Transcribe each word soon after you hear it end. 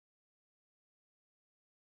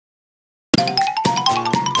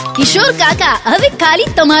કિશોર કાકા હવે ખાલી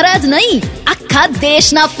તમારા જ નહીં, આખા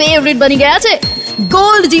દેશના ફેવરિટ બની ગયા છે.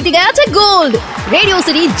 ગોલ્ડ જીતી ગયા છે, ગોલ્ડ. રેડિયો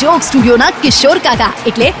સિટી જોક સ્ટુડિયોના કિશોર કાકા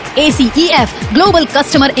એટલે ACEF global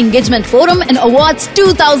customer engagement forum and awards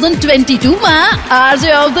 2022 માં RJ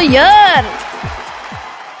of the year.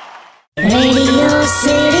 Radio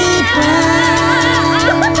city.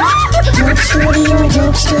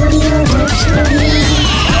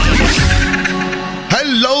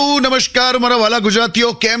 Hello, નમસ્કાર મારા વાલા ગુજરાતીઓ,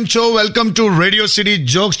 કેમ છો? Welcome to radio city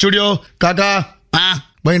joke studio. કાકા,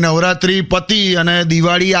 ભાઈ નવરાત્રી પતિ અને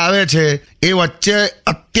દિવાળી આવે છે, એ વચ્ચે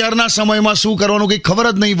અત્યારના સમયમાં શું કરવાનું કઈ ખબર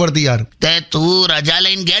જ નહીં પડતી યાર. તે તું રજા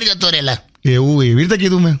લઈને ઘેર જતો રહેલા. એવું એવી રીતે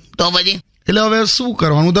કીધું મેં? તો પછી એટલે હવે શું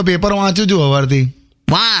કરવાનું, તો પેપર વાંચ્યું છું સવારથી.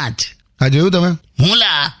 વાંચ. હા, જોયું તમે? હું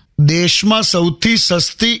લા દેશમાં સૌથી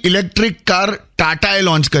સસ્તી ઇલેક્ટ્રિક કાર ટાટાએ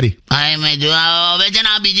લોન્ચ કરી. હા, મેં જો હવે છે ને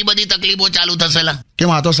આ બીજી બધી તકલીફો ચાલુ થશે લા. કેમ,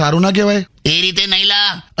 આ તો સારું ના કહેવાય? એ રીતે નહીં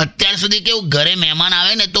લા. અત્યાર સુધી કેવું ઘરે મહેમાન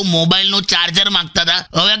આવે ને તો મોબાઈલનું ચાર્જર માંગતા હતા,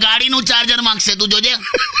 હવે ગાડીનું ચાર્જર માંગશે. તું જોજે.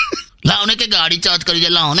 લાવ ને કે ગાડી ચાર્જ કરી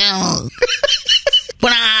છે, લાવ ને.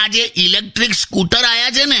 પણ આ જે ઇલેક્ટ્રિક સ્કૂટર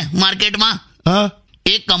આયા છે ને માર્કેટમાં, હા,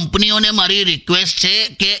 એ કંપનીઓને મારી રિક્વેસ્ટ છે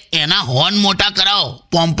કે એના હોર્ન મોટા કરાવો.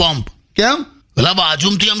 પોમ્પ. કેમ? પેલા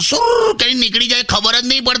બાજુમથી આમ સુર કરી નીકળી જાય, ખબર જ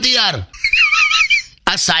નહીં પડતી યાર.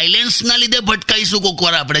 આ સાયલેન્સ ના લીધે ભટકાઈશું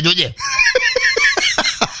કોકવાર આપણે, જોજે.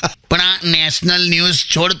 પણ આ નેશનલ ન્યૂઝ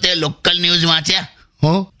છોડ, તે લોકલ ન્યૂઝ વાંચ્યા?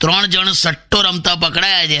 3 જણ સટ્ટો રમતા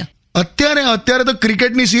પકડાયા છે. અત્યારે તો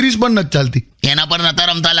ક્રિકેટની સિરીઝ પણ નથી ચાલતી, એના પર નતા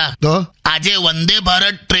રમતા લા. તો આજે વંદે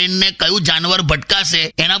ભારત ટ્રેનને કયું જાનવર ભટકાશે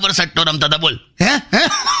એના પર સટ્ટો રમતા હતા. બોલ, હે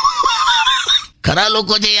ખરા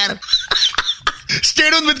લોકો છે યાર. Stay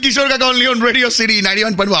tuned with Kishore Kaka only on Radio City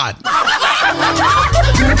 91.1.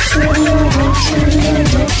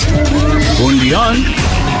 Only on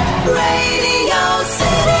Radio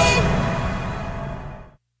City.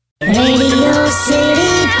 Radio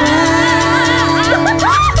City.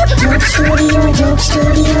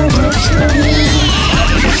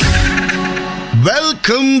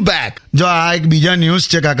 Welcome back. જો આ એક બીજા ન્યૂઝ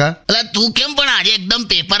છે કાકા. એટલે તું કેમ પણ આજે એકદમ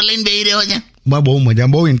પેપર લઈને બેહી રહ્યો છે? બહુ મજા,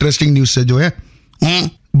 બહુ इंटरेस्टिंग न्यूज है जो है.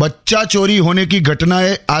 बच्चा चोरी होने की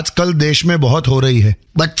घटनाएं आजकल देश में बहुत हो रही है.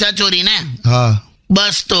 बच्चा चोरी ने? हाँ.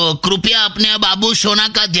 बस तो कृपया अपने बाबू सोना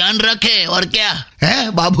का ध्यान रखे. और क्या है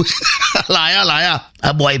बाबू? लाया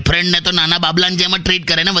આ બોયફ્રેન્ડ ને તો નાના બાબલાને જેમ ટ્રીટ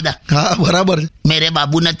કરે ને બધા. હા, બરાબર. મેરે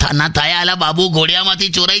બાબુ ને થાના થાયા, આલા બાબુ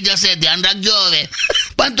ઘોડિયામાંથી ચોરાઈ જશે, ધ્યાન રાખજો હવે.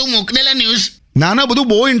 પણ તું મોકલેલા ન્યૂઝ ના, બધું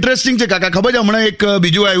બહુ ઇન્ટરેસ્ટિંગ છે કાકા. ખબર છે, હમણાં એક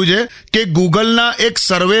બીજું આવ્યું છે કે ગૂગલના એક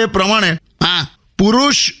સર્વે પ્રમાણે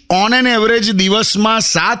પુરુષ ઓન એન એવરેજ દિવસમાં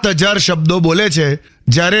 7,000 શબ્દો બોલે છે,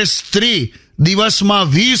 જ્યારે સ્ત્રી દિવસમાં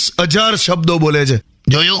 20,000 શબ્દો બોલે છે.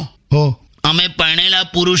 જોયું? હો, અમે પરણેલા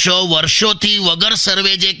પુરુષો વર્ષોથી વગર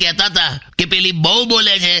સર્વે જે કહેતા હતા કે પેલી બહુ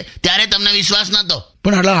બોલે છે, ત્યારે તમને વિશ્વાસ નતો.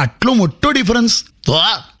 પણ આટલો મોટો ડિફરન્સ તો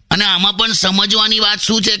અને આમાં પણ સમજવાની વાત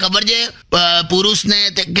શું છે ખબર છે? પુરુષને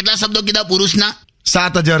કેટલા શબ્દો કીધા? પુરુષના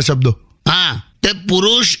 7,000 શબ્દો. હા, તે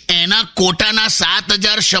પુરુષ એના કોટાના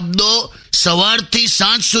 7,000 શબ્દો સવારથી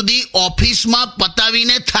સાંજ સુધી ઓફિસમાં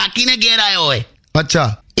પતાવીને થાકીને ઘેર આવ્યો હોય. અચ્છા.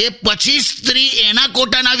 એ પછી સ્ત્રી એના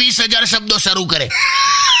કોટાના 20,000 શબ્દો શરૂ કરે.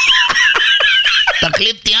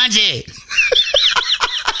 તકલીફ ત્યાં છે.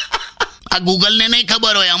 આ ગૂગલ ને નહીં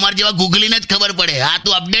ખબર હોય, અમાર જેવા ગૂગલીને જ ખબર પડે. હા,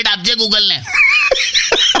 તું અપડેટ આપજે ગૂગલ ને.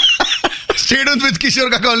 Stay tuned with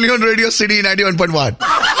Kishore Kaka only on Radio City 91.1.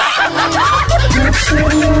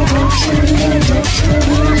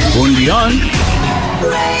 Only on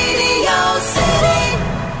Radio City.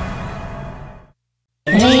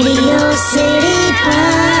 Radio City.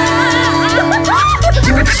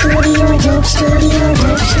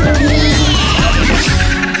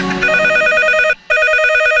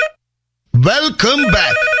 Welcome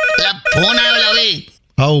back. Phone આવ્યો હવે.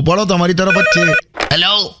 હા, ઉપાડો, તમારી તરફ જ છે.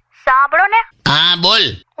 હેલો, સાંભળો ને. હા બોલ.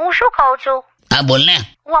 હું શું કહું છું? હા બોલ ને.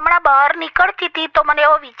 હું હમણાં બહાર નીકળતી હતી તો મને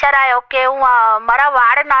એવો વિચાર આવ્યો કે હું મારા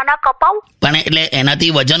વાળ નાના કપાવું. પણ એટલે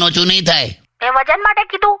એનાથી વજન ઓછું નહીં થાય. મેં વજન માટે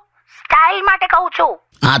કીધું, સ્ટાઇલ માટે કહું છું.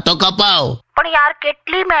 હા તો કપાવ. પણ યાર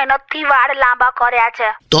કેટલી મહેનતથી વાળ લાંબા કર્યા છે.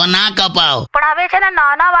 તો ના કપાવ. પણ હવે છે ને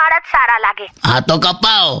નાના વાળ જ સારા લાગે. હા તો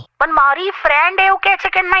કપાવ. પણ મારી ફ્રેન્ડ એવું કહે છે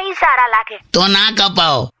કે નહીં સારા લાગે. તો ના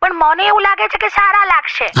કપાવ. પણ મને એવું લાગે છે કે સારા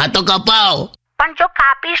લાગશે. હા તો કપાવ. પણ જો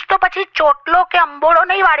કાપીશ તો પછી ચોટલો કે અંબોળો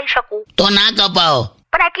નહીં વાળી શકું. તો ના કપાવ.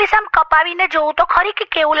 પણ એટલીસ્ટ આમ કપાવીને જોઉં તો ખરી કે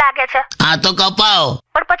કેવું લાગે છે. હા તો કપાવ.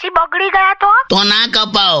 પણ પછી બગડી ગયા તો ના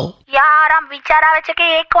કપાવ. યાર આમ વિચાર આવે છે કે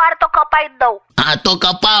એકવાર તો કપાઈ જ દઉં. હા તો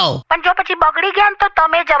કપાવ. પણ જો પછી બગડી ગયા ને તો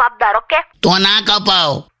તમે જવાબદાર. ઓકે? તો ના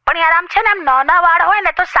કપાવ. પણ યાર આમ છે ને આમ નાના વાળ હોય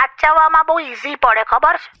ને તો સાચવવામાં બહુ ઈઝી પડે,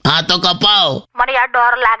 ખબર છે? હા તો કપાવો. મને યાર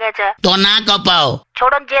ડર લાગે છે. તો ના કપાવો.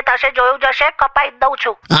 છોડો ને, જે થશે જોયું જશે, કપાઈ જ દઉં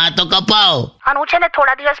છું. હા તો કપાવો. અને હું છે ને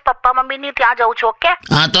થોડા દિવસ પપ્પા મમ્મી ની ત્યાં જઉં છું, ઓકે?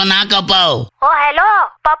 હા તો ના કપાવો. ઓ હેલો,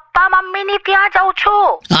 પપ્પા મમ્મી ની ત્યાં જઉં છું.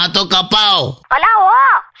 હા તો કપાવો. અલા ઓ,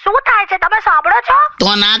 શું થાય છે? તમે સાંભળો છો? તો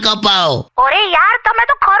ના કપાવો. અરે યાર, તમે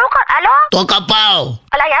તો ખરું હેલો. તો કપાવો.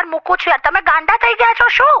 અલા યાર, મૂકું છું યાર, તમે ગાંડા થઈ ગયા છો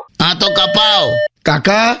શું? હા તો કપાવો.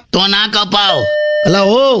 કાકા તો ના કપાવો. અલા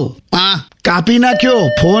ઓ, હા કાપી નાખ્યો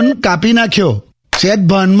ફોન, કાપી નાખ્યો. સેજ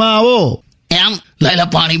ભાનમાં આવો. એમ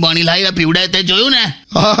લાયલા પાણી બાણી લાયલા પીવડાય તે જોયું ને?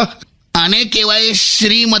 હા. આને કહેવાય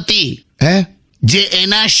શ્રીમતી. હે? જે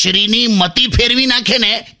એના શ્રીની મતી ફેરવી નાખે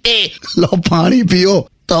ને એ. લો પાણી પીઓ.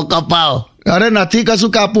 તો કપાવો. અરે નથી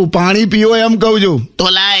કશું કાપવું, પાણી પીઓ એમ કહું છું. તો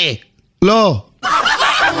લાય. લો.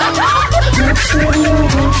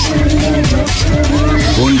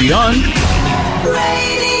 Radio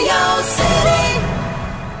City.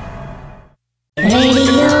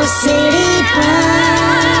 Radio City.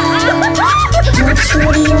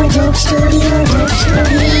 Joke Studio.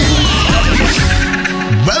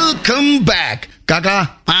 Welcome back. કાકા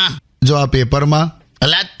હા જો આ પેપરમાં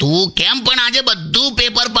અલા તું કેમ પણ આજે બધું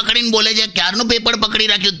પેપર પકડીને બોલે છે? ક્યારનું પેપર પકડી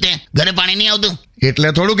રાખ્યું તે? ઘરે પાણી નહીં આવતું? એટલે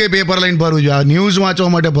થોડું કે પેપર લઈને ફરું છું, આ ન્યૂઝ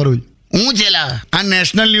વાંચવા માટે ફરું છું. હું છેલા આ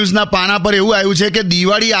નેશનલ ન્યૂઝના પાના પર એવું આવ્યું છે કે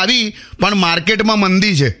દિવાળી આવી પણ માર્કેટમાં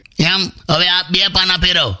મંદી છે. એમ હવે આ 2 પાના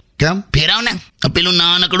ફેરવ. કેમ? ફેરવ ને. પેલું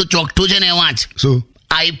નાનકડું ચોકઠું છે ને વાંચ. શું?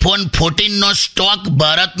 આઈફોન 14 નો સ્ટોક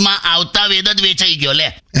ભારતમાં આવતા વેદ જ વેચાઈ ગયો. લે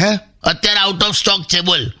હે? અત્યારે આઉટ ઓફ સ્ટોક છે.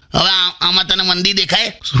 બોલ હવે આમાં તને મંદી દેખાય?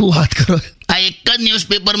 શું વાત કરો? આ એક જ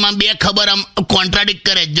ન્યૂઝપેપરમાં 2 ખબર આમ કોન્ટ્રાડિક્ટ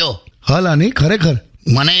કરે જ. જો હલા નહીં ખરેખર.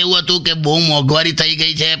 મને એવું હતું કે બહુ મોંઘવારી થઈ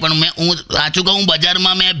ગઈ છે, પણ હું સાચું કહું,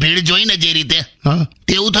 બજારમાં મેં ભીડ જોઈ ને જે રીતે, હા.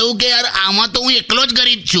 તેવું થયું કે યાર આમાં તો હું એકલો જ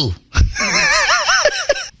ગરીબ છું.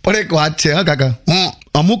 પણ એક વાત છે હા કાકા, હું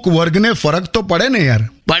અમુક વર્ગને ફરક તો પડે ને યાર.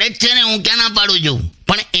 પડે જ છે ને, હું ક્યાં ના પાડું છું,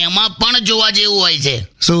 પણ એમાં પણ જોવા જેવું હોય છે.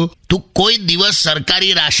 શું? તું કોઈ દિવસ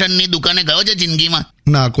સરકારી રાશનની દુકાને ગયો છે જિંદગીમાં?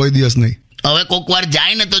 ના, કોઈ દિવસ નહીં. હવે કોક વાર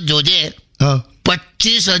જાય ને તો જોજે, હા.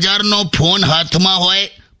 25,000 નો ફોન હાથમાં હોય,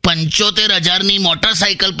 75,000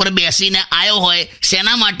 મોટરસાયકલ પર બેસીને આવ્યો હોય.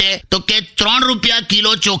 શેના માટે? તો કે 3 રૂપિયા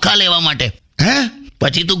કિલો ચોખા લેવા માટે. હે?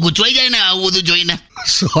 પછી તું ગૂંચવાઈ જાય ને આવું બધું જોઈને.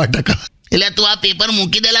 100%. એટલે તું આ પેપર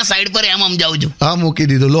મૂકી દેલા સાઈડ પર, એમ સમજાવું છું. હા, મૂકી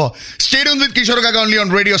દીધું. લો, સ્ટે ટ્યુન્ડ વિથ કિશોર કાકા only on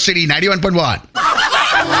radio city 91.1.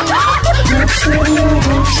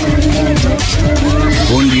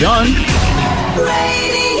 Only on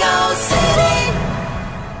Radio City.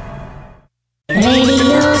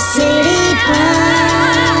 Radio City.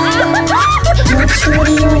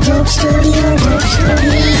 Joke Studio.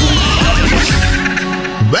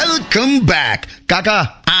 Welcome back. કાકા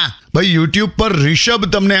હા ભાઈ, યુટ્યુબ પર રિષભ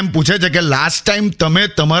તમને એમ પૂછે છે કે લાસ્ટ ટાઈમ તમે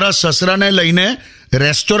તમારા સસરાને લઈને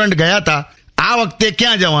રેસ્ટોરન્ટ ગયા હતા, આ વખતે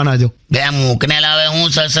ક્યાં જવાના છો? બે મૂકને લાવે, હું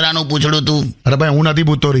સસરાનું પૂછડું તું. અરે ભાઈ, હું નથી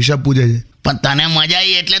પૂછતો, રિષભ પૂછે છે. પણ તને મજા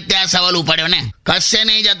આવી એટલે જ ત્યાં સવાલ ઉપાડ્યો ને. કશે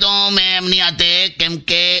નહીં જતો મેં એમની હાથે, કેમ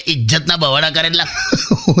કે ઇજ્જતના બવાડા કરેલા.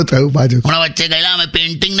 હું થયું પાછું. હમણાં વચ્ચે ગયેલા અમે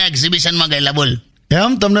પેઇન્ટિંગના એક્ઝિબિશનમાં ગયેલા. બોલ,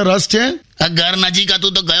 એમ તમને રસ છે? આ ઘર નજીક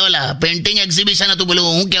હતું તો ગયોલા. પેઇન્ટિંગ એક્ઝિબિશન હતું, પેલું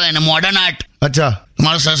હું કહેવાય ને, મોડર્ન આર્ટ. અચ્છા.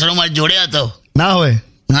 મારો સસરો મારી જોડે હતો. ના હોય.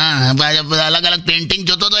 હા, અલગ અલગ પેઇન્ટિંગ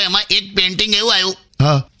જોતો હતો. એમાં એક પેઇન્ટિંગ એવું આવ્યું,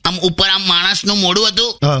 હા આમ ઉપર આમ માણસનું મોઢું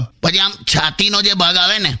હતું, હા પછી આમ છાતીનો જે ભાગ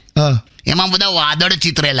આવે ને હા. એમાં બધા વાદળ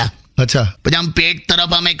ચિતરેલા. અચ્છા. પછી આમ પેટ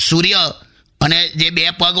તરફ આમ એક સૂર્ય, અને જે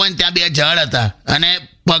 2 પગ હોય ને ત્યાં 2 ઝાડ હતા, અને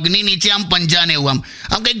પગની નીચે આમ પંજા ને એવું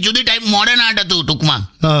આમ કંઈક જુદી ટાઈપ મોડર્ન આર્ટ હતું ટૂંકમાં.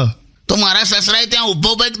 હા. તો મારા સસરાએ ત્યાં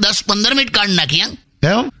ઉભો ભાઈ 10-15 મિનિટ કાઢી નાખી.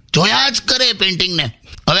 એમ? જોયા જ કરે પેઇન્ટિંગને.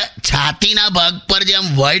 હવે છાતીના ભાગ પર જે આમ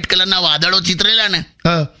વ્હાઈટ કલરના વાદળો ચિતરેલા ને,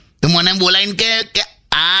 હા. તો મને બોલાવીને કે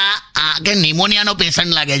આ કે નિમોનિયાનો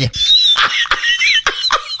પેશન્ટ લાગે છે.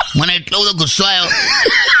 મને એટલો બધો ગુસ્સો આવ્યો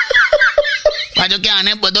પાછો, કે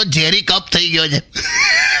આને બધો ઝેરી કપ થઈ ગયો છે.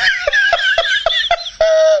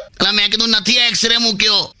 એટલે મેં કીધું નથી, એક્સરે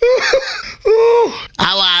મૂક્યો.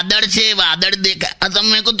 આ વાદળ છે, વાદળ દેખાય.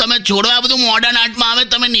 તમે છોડો, આ બધું મોડર્ન આર્ટમાં આવે,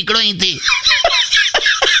 તમે નીકળો અહીંથી.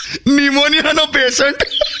 નિમોનિયાનો પેશન્ટ.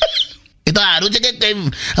 એ તો સારું છે કે કઈ,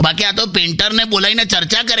 બાકી આ તો પેન્ટરને બોલાવીને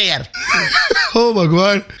ચર્ચા કરે યાર. ઓ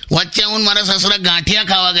ભગવાન. વચ્ચે હું મારા સસરા ગાંઠિયા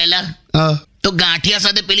ખાવા ગયેલા, હા તો ગાંઠિયા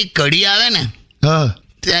સાથે પેલી કઢી આવે ને, હા.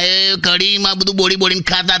 કઢીમાં બધું બોળીને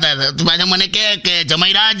ખાતા હતા. તો પાછા મને કે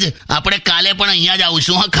જમાઈરાજ, આપણે કાલે પણ અહીંયા જ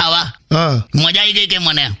આવીશું હા ખાવા. હા. મજા આવી ગઈ કે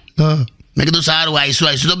મને. હા. મેં કીધું સારું,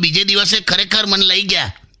 આવીશું. તો બીજે દિવસે ખરેખર મને લઈ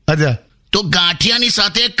ગયા. અચ્છા. તો ગાંઠિયાની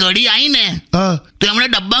સાથે કઢી આવી ને, હા. તો એમણે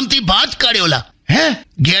ડબ્બામાંથી ભાત કાઢ્યોલા. હે?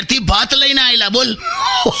 ઘેરથી ભાત લઈને આવેલા. બોલ.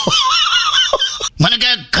 મને કે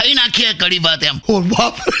ખાઈ નાખીએ કડી ભાત એમ. ઓ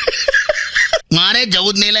બાપ. મારે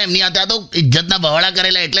જવું જ નહીં લે એમની હાથે. આ તો ઇજ્જતના બવાડા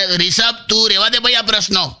કરેલા. એટલે રિષભ તું રેવા દે ભાઈ આ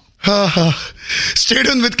પ્રશ્નો. Stay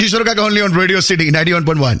tuned with Kishore Kaka only on Radio City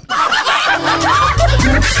 91.1.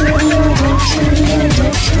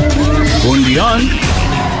 Only on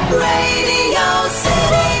Radio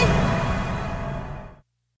City.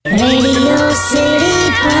 Radio City.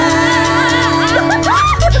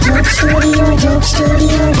 Joke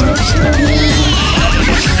Studio.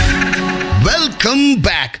 Welcome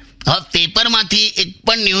back. હવે પેપરમાંથી એક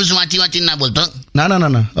પણ ન્યૂઝ વાંચી ના બોલતો.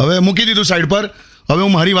 ના હવે મૂકી દીધું સાઈડ પર. હવે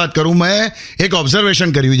હું મારી વાત કરું. મેં એક ઓબ્ઝર્વેશન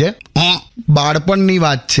કર્યું છે. બાળપણની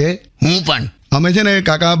વાત છે. હું પણ અમે છે ને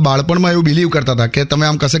કાકા બાળપણમાં એવું બિલીવ કરતા હતા કે તમે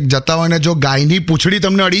આમ કશેક જતા હોય ને જો ગાયની પૂંછડી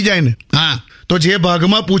તમને અડી જાય ને, હા, તો જે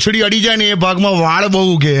ભાગમાં પૂંછડી અડી જાય ને એ ભાગમાં વાળ બહુ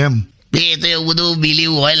ઉગે એમ. એ તો એવું બધું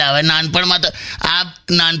બિલીવ હોય. હવે નાનપણમાં તો આ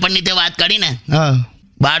નાનપણની તે વાત કરી ને, હા,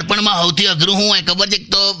 બાળપણમાં સૌથી અઘરું શું હોય ખબર છે?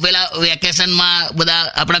 તો પેલા વેકેશનમાં બધા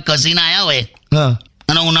આપણા કઝિન આવ્યા હોય, હા,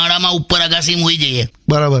 અને ઉનાળામાં ઉપર અગાસી મૂઈ જઈએ.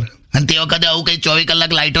 બરાબર. અને તે વખતે આવું કઈ 24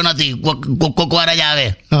 કલાક લાઇટો નથી, કોક વાર જ આવે.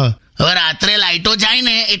 હા, હવે રાત્રે લાઇટો જાય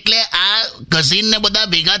ને એટલે આ કઝિન ને બધા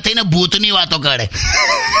ભેગા થઈને ભૂતની વાતો કરે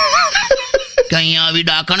કે અહીંયા આવી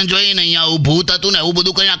ડાકણ જોઈ ને અહીંયા આવું ભૂત હતું ને એવું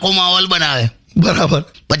બધું કઈ આખો માહોલ બનાવે. બરાબર.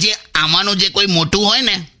 પછી આમાંનું જે કોઈ મોટું હોય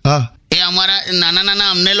ને, હા, એ અમારા નાના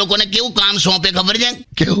અમને લોકોને કેવું કામ સોંપે ખબર છે?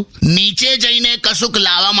 કેવું? નીચે જઈને કશુંક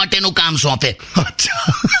લાવવા માટેનું કામ સોંપે. અચ્છા.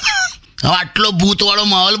 હવે આટલો ભૂત વાળો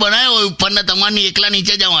માહોલ બનાવ્યો હોય, ઉપરના તમારે એકલા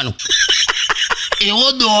નીચે જવાનું. એવો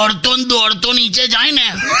દોડતો નીચે જાય ને,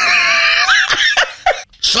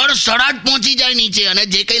 સડસડાટ પહોંચી જાય નીચે, અને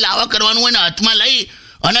જે કઈ લાવા કરવાનું હોય ને હાથમાં લઈ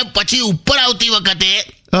અને પછી ઉપર આવતી વખતે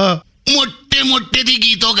મોટેથી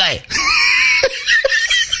ગીતો ગાય.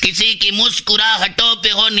 કિસી કી મુસ્કુરાહટો પે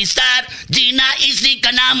હો નિસાર, જીના ઇસી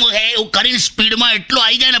કા નામ હે. એવું કરીને સ્પીડમાં એટલો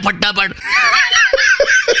આવી જાય ને ફટાફટ.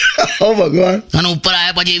 ઓ ભગવાન. અને ઉપર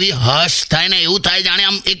આવ્યા પછી એવી હસ થાય ને, એવું થાય જાણે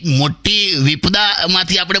આમ એક મોટી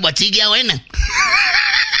વિપદામાંથી આપણે બચી ગયા હોય ને.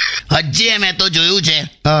 હજી મેં તો જોયું છે,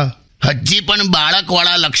 હા, હજી પણ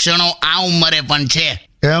બાળકવાળા લક્ષણો આ ઉંમરે પણ છે.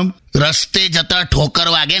 એમ? રસ્તે જતા ઠોકર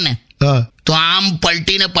વાગે ને, હા, તો આમ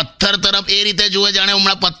પલટીને પથ્થર તરફ એ રીતે જુએ જાણે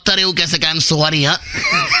હમણાં પથ્થર એવું કહેશે કે આમ સોરી. હા,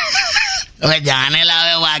 હવે જાને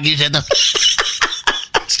લાવે વાગ્યું છે તો.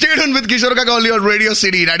 Stay tuned with Kishore Kaka only on Radio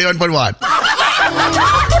City 91.1.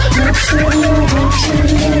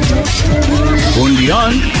 Only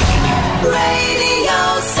on Radio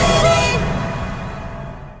City.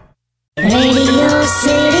 Radio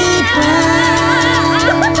City.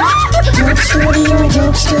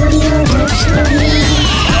 Joke Studio.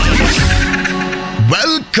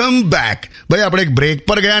 Welcome back. ભાઈ આપણે એક બ્રેક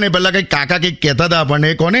પર ગયા ને પહેલા કઈ કાકા કઈક કહેતા હતા આપણને.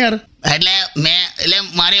 કોને યાર? એટલે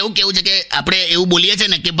મારે એવું કેવું છે કે આપણે એવું બોલીએ છીએ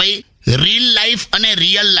ને કે ભાઈ રીલ લાઈફ અને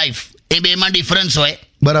રિયલ લાઈફ એ બેમાં ડિફરન્સ હોય.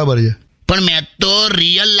 બરાબર છે. પણ મેં તો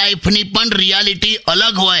રિયલ લાઈફની પણ રિયાલિટી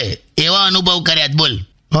અલગ હોય એવા અનુભવ કર્યા જ. બોલ.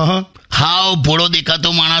 હા, હાવ ભોળો દેખાતો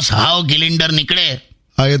માણસ હાવ ગિલિન્ડર નીકળે.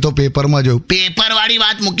 હા, એ તો પેપરમાં જોયું. પેપર વાળી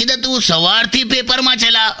વાત મૂકી દે તું, સવારથી પેપરમાં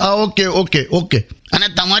છેલા. હા, ઓકે. અને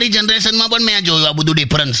તમારી જનરેશનમાં પણ મેં જોયું આ બધું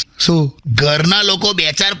ડિફરન્સ. શું? ઘરના લોકો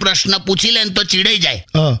 2-4 પ્રશ્ન પૂછી લે તો ચીડાઈ જાય,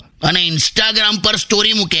 હા, અને ઇન્સ્ટાગ્રામ પર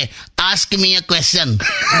સ્ટોરી મૂકે, આસ્ક મી અ ક્વેશ્ચન.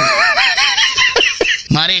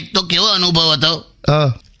 મારે એક તો કેવો અનુભવ હતો. હા,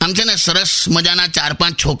 આમ છે ને સરસ મજાના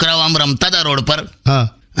 4-5 છોકરાઓ આમ રમતા હતા રોડ પર, હા,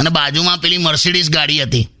 અને બાજુમાં પેલી મર્સિડીઝ ગાડી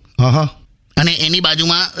હતી, હા, અને એની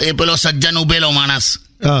બાજુમાં એ પેલો સજ્જન ઉભેલો માણસ.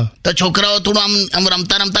 હા, તો છોકરાઓ થોડું આમ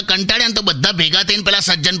રમતા કંટાળ્યા ને તો બધા ભેગા થઈને પેલા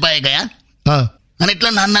સજ્જન પાસે ગયા. હા, અને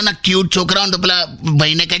એટલા નાના ક્યુટ છોકરાઓ તો પેલા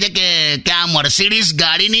ભાઈને કહે છે કે આ મર્સિડીઝ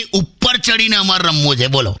ગાડીની ઉપર ચડીને અમારે રમવું છે.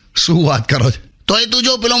 બોલો, શું વાત કરો છો? તો એ તું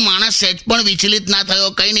જો પેલો માણસ સહેજ પણ વિચલિત ના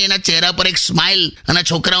થયો, કઈ નહીં, એના ચહેરા પર એક સ્માઇલ, અને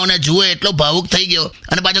છોકરાઓને જુએ એટલો ભાવુક થઈ ગયો,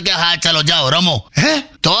 અને પાછો કે હા ચાલો જાઓ રમો. હે?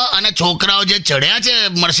 તો અને છોકરાઓ જે ચડ્યા છે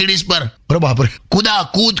મર્સિડીઝ પર, અરે બાપરે,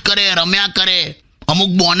 કૂદ કરે, રમ્યા કરે.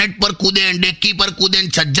 અમુક બોનેટ પર કૂદે, ડેકી પર કૂદે,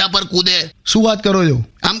 છજ્જા પર કૂદે. શું વાત કરો છો?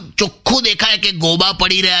 આમ ચોખ્ખું દેખાય કે ગોબા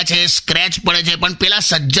પડી રહ્યા છે, સ્ક્રેચ પડે છે, પણ પેલા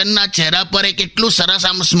સજ્જનના ચહેરા પર એક એટલું સરસ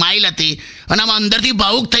આમ સ્માઇલ હતી, અને આમ અંદરથી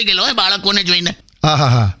ભાવુક થઈ ગયેલો હોય બાળકોને જોઈને.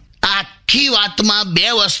 હા. આખી વાતમાં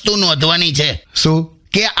 2 વસ્તુ નોંધવાની છે. શું?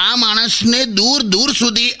 કે આ માણસને દૂર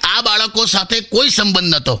સુધી આ બાળકો સાથે કોઈ સંબંધ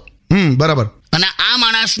નતો. બરાબર. અને આ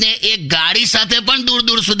માણસને એક ગાડી સાથે પણ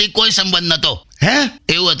દૂર સુધી કોઈ સંબંધ નતો. હે?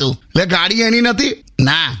 એવું હતું. એટલે ગાડી એની નથી?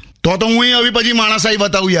 ના. તો હું હવે પછી માણસાઈ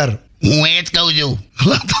બતાવું યાર. હું એ જ કહું છું.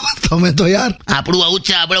 તમે તો યાર, આપણું આવું જ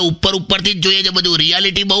છે. આપણે ઉપરથી જ જોઈએ છે બધું.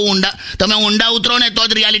 રિયાલિટી બહુ તમે ઊંડા ઉતરો ને તો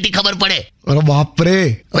જ રિયાલિટી ખબર પડે. અરે બાપરે.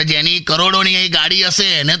 હવે જેની કરોડોની એ ગાડી હશે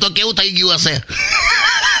એને તો કેવું થઈ ગયું હશે.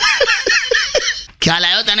 ખ્યાલ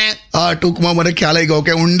આવ્યો તને? ટૂંકમાં મને ખ્યાલ આવી ગયો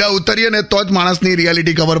કે ઊંડા ઉતરીએ ને તો જ માણસની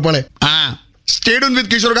રિયાલિટી ખબર પડે. હા, Stay tuned with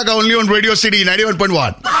Kishore Kaka only on Radio City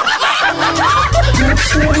 91.1.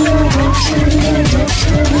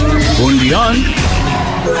 Only on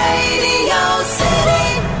Radio City.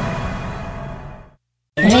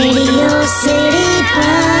 Radio City.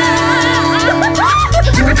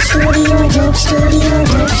 Joke Studio.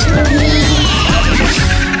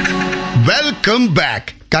 Welcome back.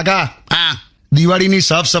 કાકા, હા. દિવાળીની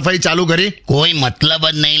સાફ સફાઈ ચાલુ કરી? કોઈ મતલબ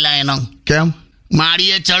જ નહીં લા એનો. કેમ?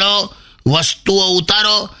 માળીએ ચડો, વસ્તુઓ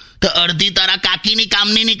ઉતારો તો અડધી તારા કાકીની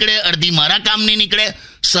કામની નીકળે, અડધી મારા કામની નીકળે.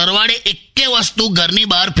 સરવાળે એકે વસ્તુ ઘરની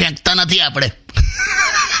બહાર ફેંકતા નથી આપણે.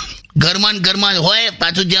 ઘરમાં ને ઘરમાં હોય,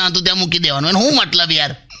 પાછું જ્યાં હતું ત્યાં મૂકી દેવાનું. એનો શું મતલબ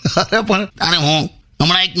યાર? અરે પણ અને હું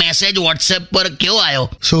હમણાં એક મેસેજ વોટ્સએપ પર કેવો આવ્યો,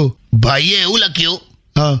 શું? ભાઈએ એવું લખ્યું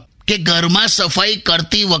હા, કે ઘરમાં સફાઈ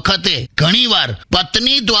કરતી વખતે ઘણીવાર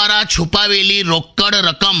પત્ની દ્વારા છુપાવેલી રોકડ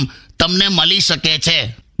રકમ તમને મળી શકે છે.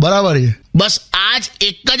 બરાબર છે. બસ આ જ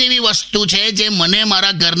એક જ એવી વસ્તુ છે જે મને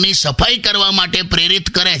મારા ઘરની સફાઈ કરવા માટે પ્રેરિત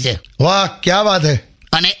કરે છે. વાહ, ક્યાં વાત હે.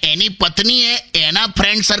 અને એની પત્નીએ એના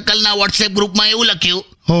ફ્રેન્ડ સર્કલના વોટ્સએપ ગ્રુપમાં એવું લખ્યું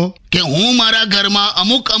હો, કે હું મારા ઘરમાં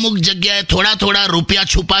અમુક જગ્યાએ થોડા રૂપિયા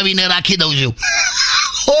છુપાવીને રાખી દઉં છું.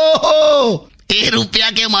 ઓહો, એ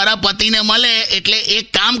રૂપિયા કે મારા પતિને મળે એટલે એ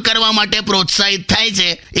કામ કરવા માટે પ્રોત્સાહિત થાય છે.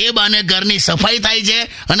 એ બાને ઘરની સફાઈ થાય છે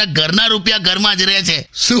અને ઘરના રૂપિયા ઘરમાં જ રહે છે.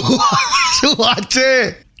 શું વાત છે.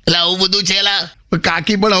 એટલે આવું બધું છે લા.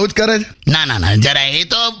 કાકી પણ આવું જ કરે છે? ના જરા એ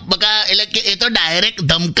તો બકા એટલે કે એ તો ડાયરેક્ટ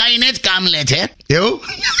ધમકાઈને જ કામ લે છે. એવું?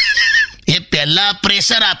 એ પહેલા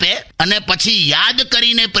પ્રેશર આપે અને પછી યાદ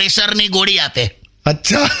કરીને પ્રેશરની ગોળી આપે.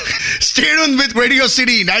 અચ્છા. Stay tuned with Radio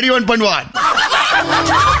City 91.1.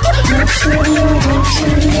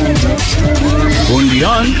 Only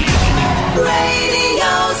on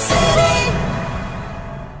Radio City.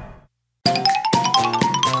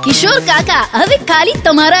 કિશોર કાકા હવે ખાલી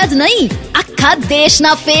તમારા જ નહીં, આખા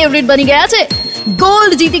દેશના ફેવરિટ બની ગયા છે.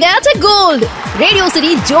 ગોલ્ડ જીતી ગયા છે, ગોલ્ડ. રેડિયો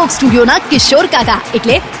સિટી જોક સ્ટુડિયોના કિશોર કાકા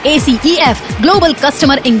એટલે ACEF global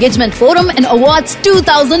customer engagement forum and awards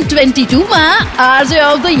 2022 માં RJ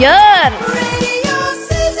ઓફ ધ યર.